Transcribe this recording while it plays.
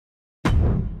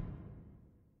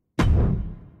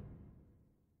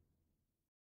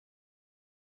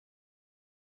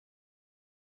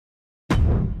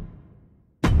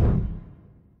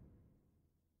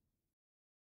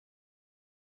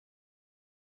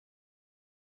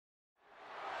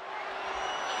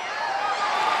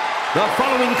The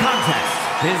following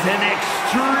contest is an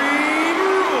Extreme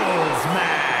Rules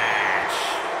match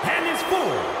and is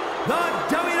for the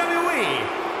WWE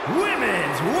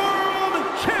Women's World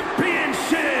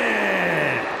Championship.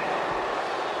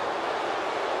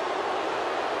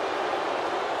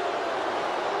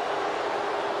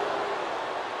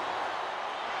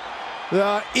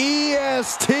 The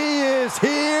EST is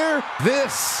here.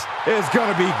 This is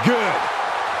gonna be good.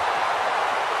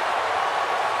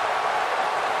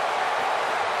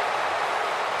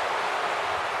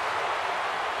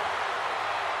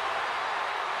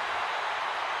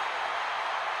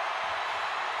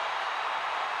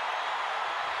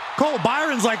 Cole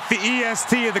Byron's like the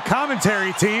EST of the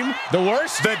commentary team. The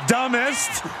worst? The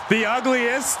dumbest, the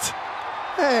ugliest.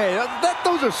 Hey,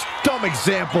 those are dumb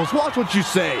examples. Watch what you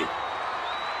say.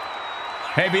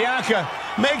 Hey, Bianca,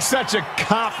 make such a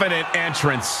confident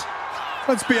entrance.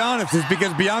 Let's be honest, it's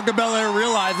because Bianca Belair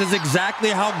realizes exactly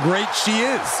how great she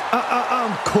is.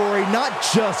 Corey, not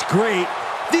just great,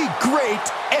 the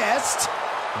greatest.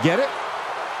 Get it?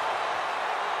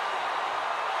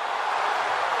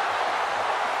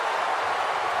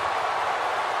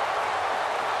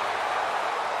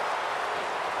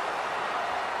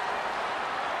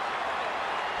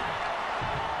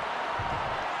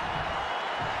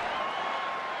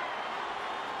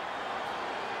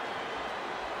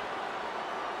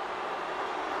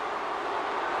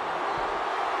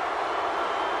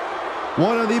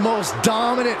 One of the most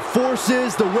dominant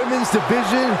forces the women's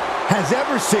division has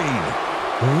ever seen.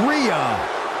 Rhea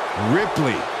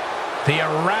Ripley. The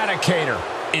Eradicator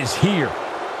is here.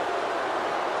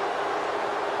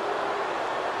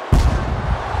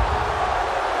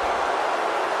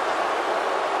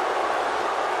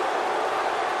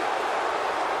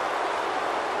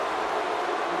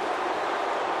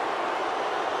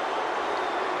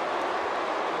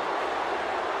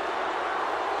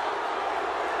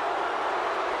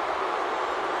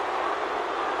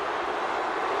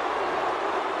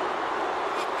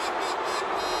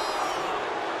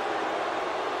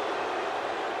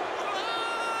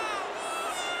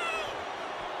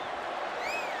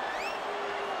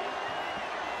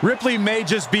 Ripley may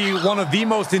just be one of the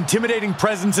most intimidating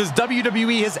presences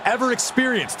WWE has ever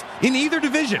experienced in either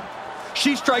division.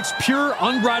 She strikes pure,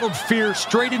 unbridled fear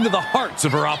straight into the hearts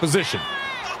of her opposition.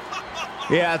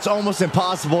 Yeah, it's almost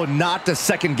impossible not to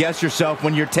second-guess yourself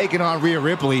when you're taking on Rhea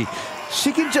Ripley.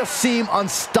 She can just seem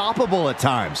unstoppable at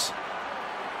times.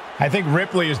 I think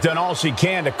Ripley has done all she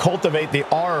can to cultivate the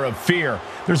aura of fear.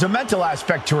 There's a mental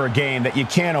aspect to her game that you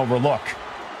can't overlook.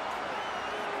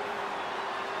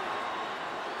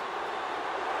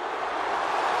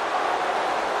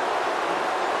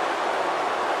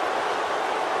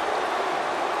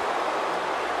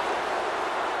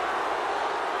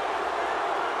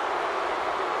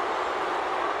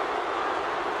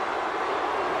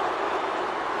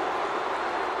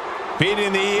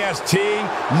 Beating the EST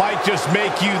might just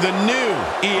make you the new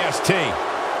EST.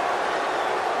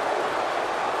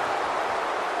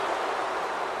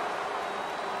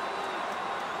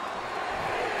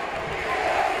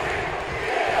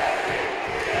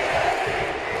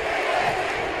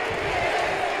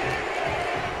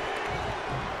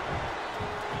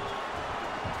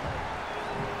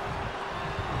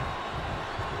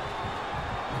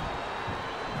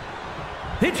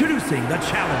 Introducing the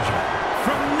challenger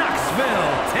from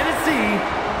Knoxville, Tennessee,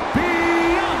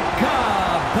 Bianca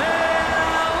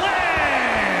Belair.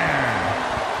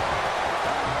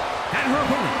 And her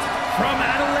opponent from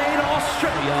Adelaide,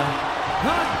 Australia,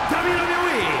 the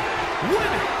WWE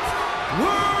Women's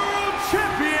World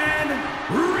Champion,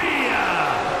 Rhea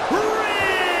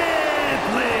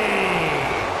Ripley.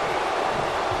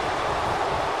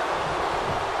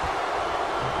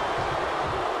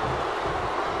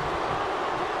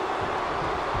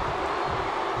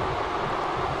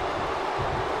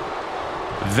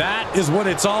 That is what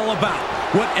it's all about.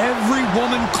 What every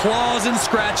woman claws and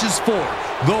scratches for.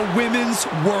 The Women's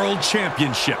World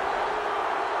Championship.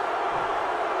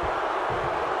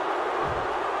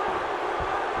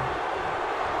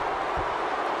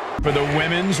 For the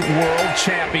Women's World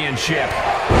Championship.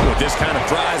 With this kind of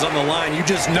prize on the line, you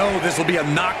just know this will be a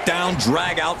knockdown,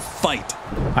 drag-out fight.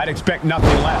 I'd expect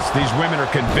nothing less. These women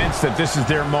are convinced that this is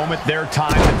their moment, their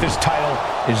time, that this title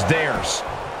is theirs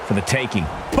for the taking.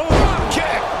 Boom!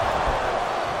 Kick!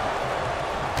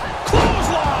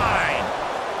 Clothesline!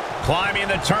 Climbing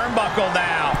the turnbuckle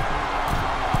now.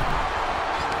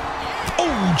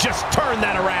 Oh, just turn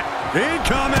that around.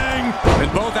 Incoming!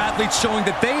 And both athletes showing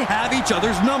that they have each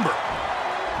other's number.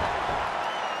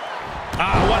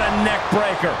 Ah, what a neck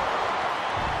breaker.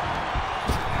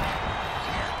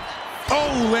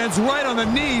 Oh, lands right on the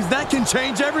knees. That can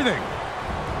change everything.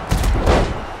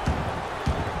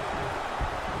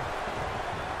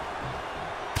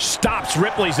 Stops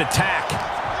Ripley's attack.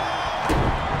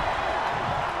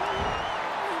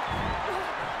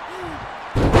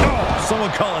 Oh,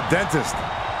 someone call a dentist.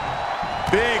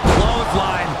 Big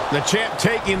clothesline. The champ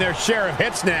taking their share of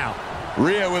hits now.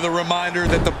 Rhea with a reminder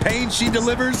that the pain she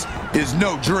delivers is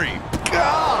no dream.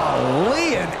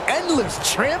 Golly, an endless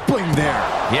trampling there.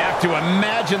 You have to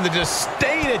imagine the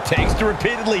disdain it takes to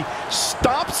repeatedly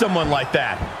stop someone like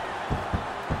that.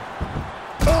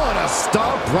 Oh, and a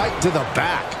stomp right to the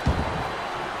back.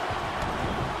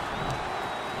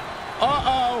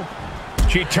 Uh-oh.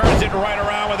 She turns it right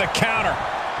around with a counter.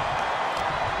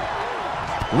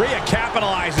 Rhea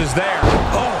capitalizes there.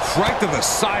 Oh, right to the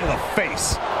side of the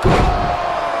face.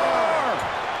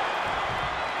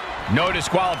 No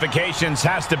disqualifications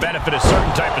has to benefit a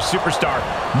certain type of superstar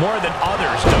more than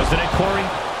others, doesn't it, Corey?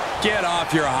 Get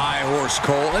off your high horse,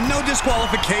 Cole. And no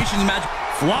disqualifications match.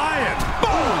 Flying.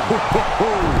 Boom!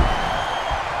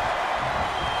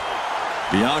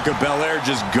 Bianca Belair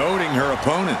just goading her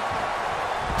opponent.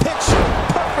 Picture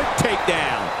perfect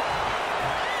takedown.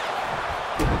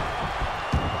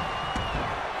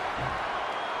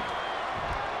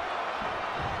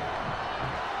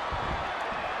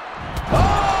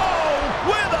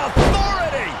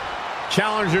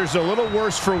 Challenger's a little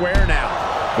worse for wear now.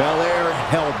 Belair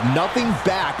held nothing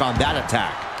back on that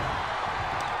attack.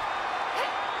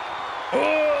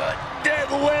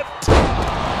 Deadlift.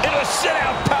 And a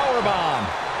sit-out powerbomb.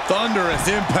 Thunderous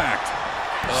impact.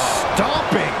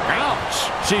 Stomping. Ouch.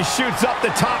 She shoots up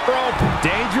the top rope.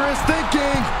 Dangerous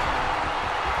thinking.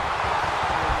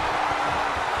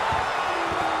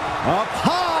 Up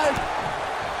high.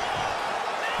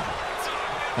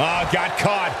 Oh, got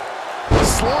caught.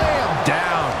 Slam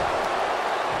down.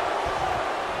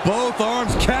 Both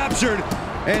arms captured,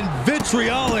 and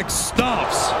vitriolic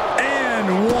stomps. And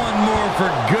one more for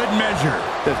good measure.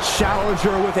 The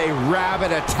challenger with a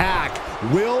rabid attack.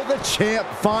 Will the champ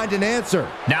find an answer?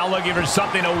 Now looking for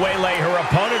something to waylay her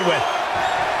opponent with.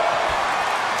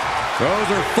 Those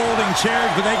are folding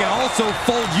chairs, but they can also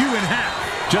fold you in half.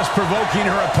 Just provoking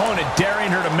her opponent, daring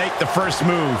her to make the first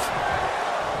move.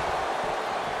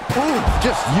 Ooh,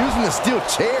 just using the steel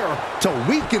chair to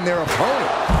weaken their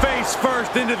opponent. Face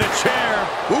first into the chair.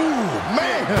 Ooh,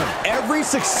 man. Every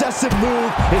successive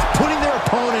move is putting their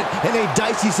opponent in a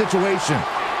dicey situation.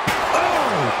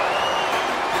 Oh!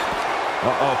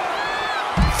 Uh-oh.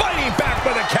 Fighting back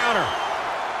with a counter.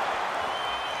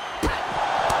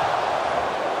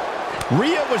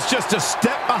 Rhea was just a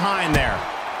step behind there.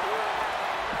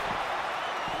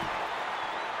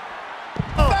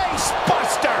 Face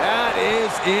buster. That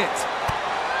is it.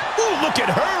 Ooh, look at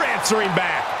her answering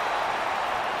back.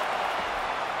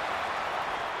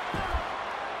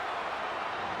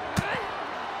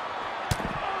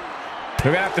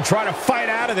 They're going to have to try to fight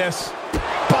out of this.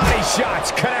 Body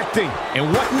shots connecting. And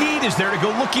what need is there to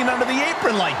go looking under the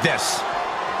apron like this?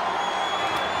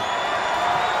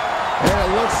 And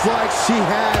it looks like she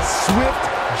has swift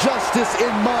justice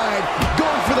in mind.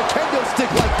 Going for the kendo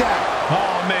stick like that.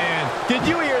 Oh, man. Did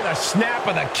you hear the snap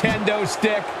of the kendo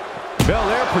stick?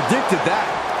 Belair predicted that.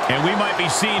 And we might be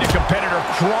seeing a competitor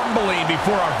crumbling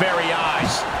before our very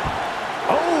eyes.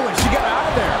 Oh, and she got out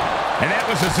of there. And that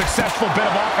was a successful bit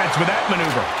of offense with that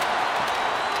maneuver.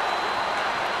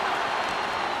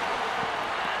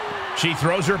 She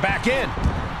throws her back in.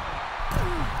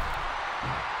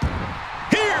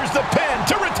 Here's the pin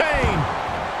to retain.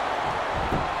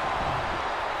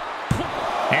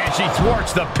 And she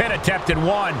thwarts the pin attempt in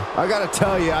one. I gotta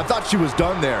tell you, I thought she was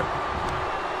done there.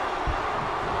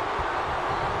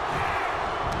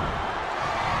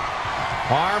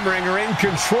 Arm wringer in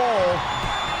control.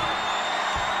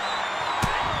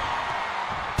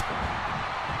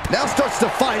 Now starts to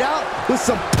fight out with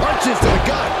some punches to the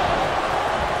gut.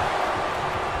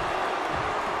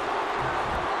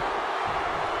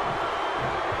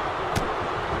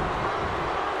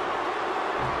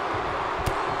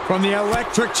 From the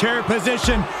electric chair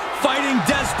position, fighting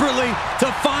desperately to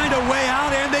find a way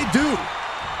out, and they do.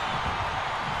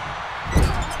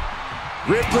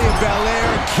 Ripley and Belair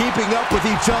keeping up with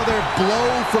each other,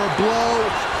 blow for blow,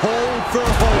 hold for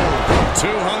hold.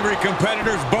 Two hungry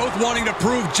competitors both wanting to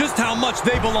prove just how much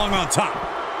they belong on top.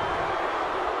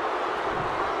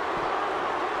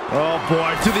 Oh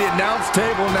boy, to the announce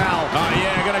table now. Oh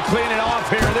yeah, gonna clean it off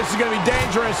here. This is gonna be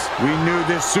dangerous. We knew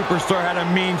this superstar had a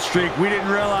mean streak. We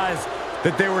didn't realize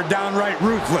that they were downright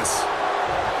ruthless.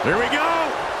 Here we go.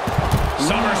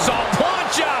 Somersault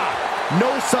plancha. No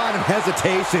sign of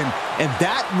hesitation, and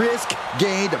that risk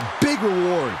gained big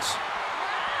rewards.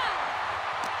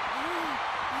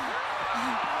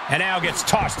 And now gets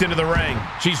tossed into the ring.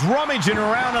 She's rummaging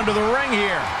around under the ring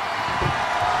here.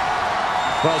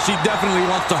 Well, she definitely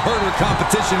wants to hurt her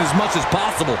competition as much as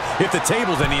possible, if the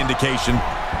table's any indication.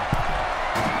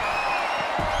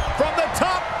 From the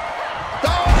top.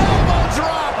 Oh, elbow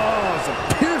drop. Oh, it's a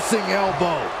piercing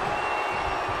elbow.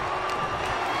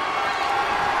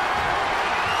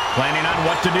 Planning on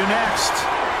what to do next.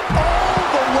 All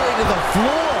the way to the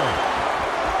floor.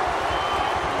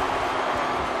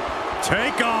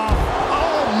 Take off.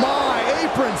 Oh, my.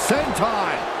 Apron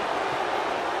sentai.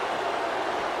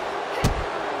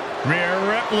 Rhea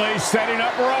Ripley setting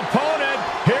up her opponent.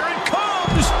 Here it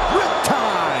comes.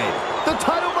 Riptide. The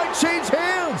title might change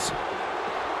hands.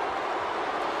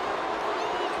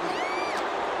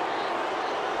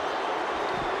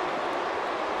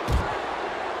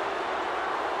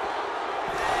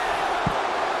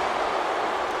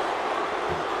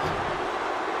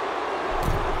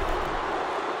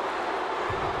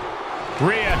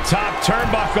 Rhea top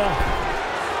turnbuckle.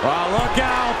 Oh, look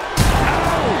out.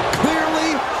 Oh,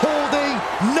 clearly holding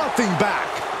nothing back.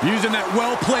 Using that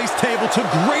well-placed table to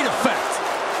great effect.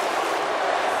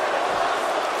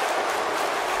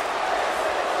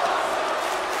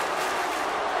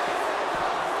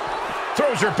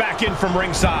 Throws her back in from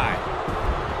ringside.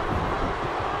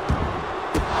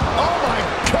 Oh, my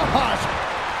gosh.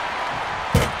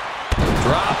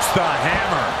 Drops the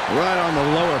hammer. Right on the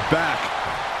lower back.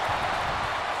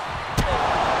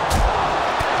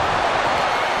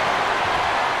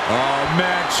 Oh,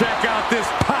 man, check out this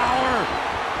power.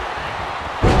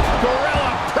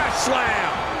 Gorilla press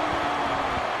slam.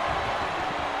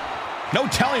 No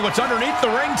telling what's underneath the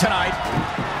ring tonight.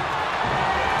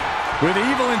 With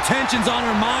evil intentions on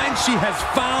her mind, she has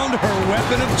found her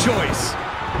weapon of choice.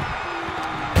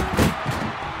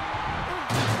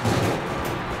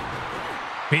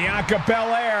 Bianca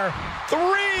Belair 3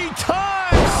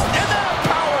 times, and then a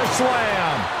power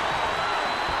slam.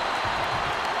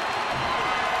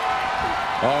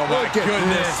 Oh, my Look at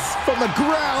goodness. this. From the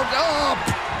ground up.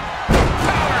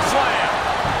 Power slam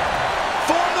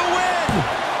for the win.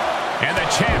 And the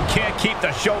champ can't keep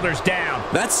the shoulders down.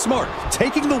 That's smart.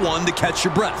 Taking the one to catch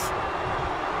your breath.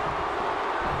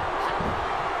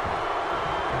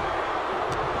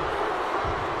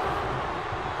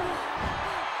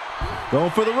 Going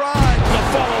for the ride. The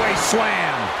follow-away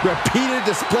slam. Repeated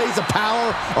displays of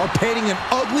power are painting an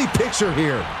ugly picture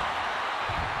here.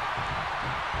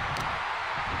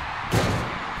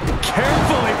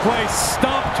 Carefully placed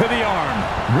stomp to the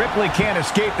arm. Ripley can't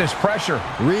escape this pressure.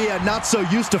 Rhea not so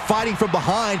used to fighting from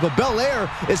behind, but Belair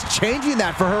is changing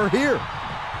that for her here.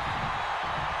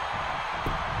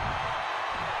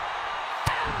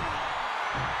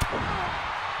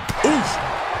 Oof.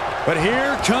 But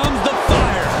here comes the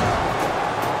fire.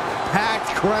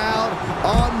 Packed crowd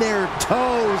on their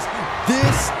toes.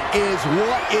 This is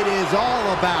what it is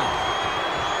all about.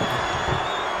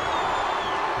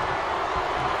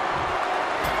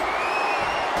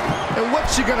 And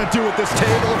what's she gonna do at this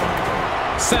table?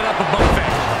 Set up a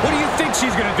buffet. What do you think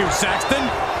she's going to do, Saxton?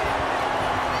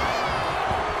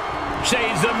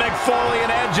 Shades of Mick Foley and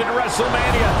Edge at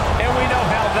WrestleMania, and we know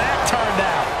how that turned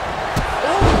out.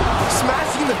 Oh,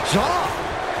 smashing the jaw.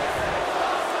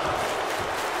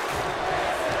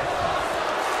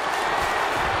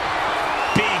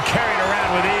 Being carried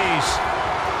around with ease.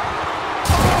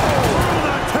 Through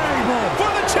the table.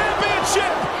 For the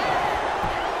championship!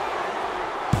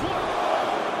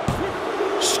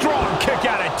 Strong kick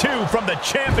out at 2 from the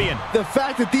champion. The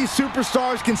fact that these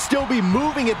superstars can still be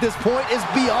moving at this point is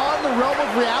beyond the realm of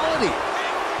reality.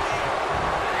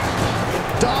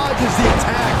 Dodges the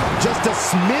attack just a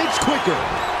smidge quicker.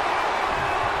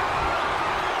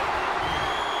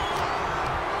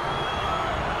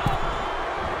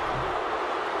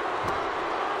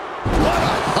 What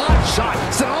a hot shot.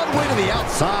 Sent all the way to the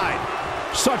outside.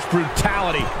 Such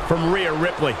brutality from Rhea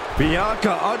Ripley.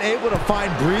 Bianca unable to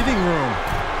find breathing room.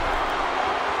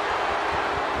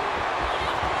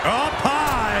 Up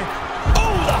high.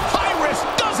 Oh, the high risk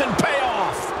doesn't pay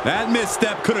off. That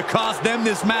misstep could have cost them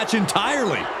this match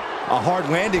entirely. A hard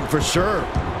landing for sure.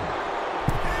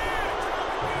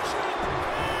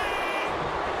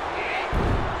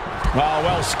 Oh,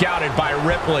 well scouted by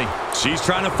Ripley. She's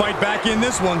trying to fight back in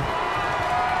this one.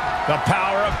 The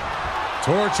power of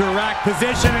Torture rack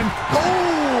position. And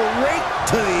Oh, right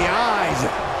to the eyes.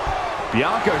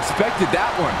 Bianca expected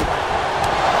that one.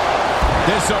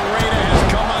 This arena has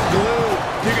come unglued.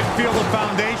 you can feel the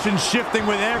foundation shifting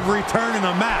with every turn in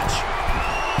the match.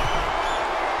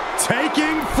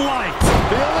 Taking flight.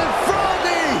 Feeling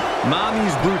froggy.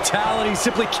 Mommy's brutality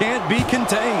simply can't be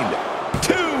contained.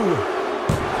 2.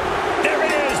 There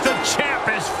it is. The champ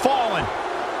is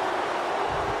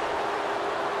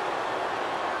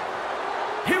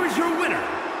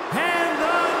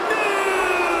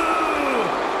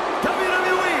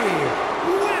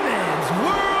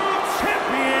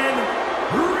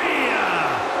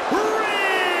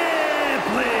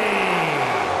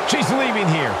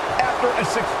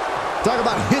Talk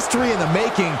about history in the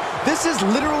making. This is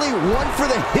literally one for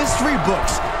the history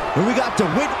books. And we got to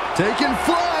win. Taking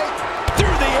flight.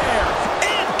 Through the air.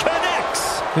 And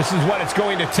connects. This is what it's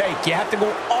going to take. You have to go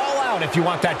all out if you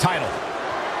want that title.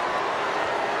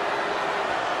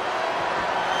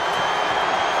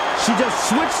 She just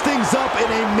switched things up in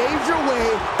a major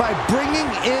way by bringing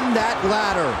in that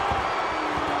ladder.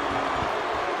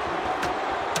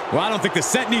 Well, I don't think the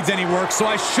set needs any work, so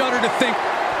I shudder to think.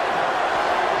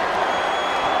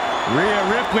 Rhea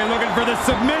Ripley looking for the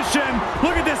submission.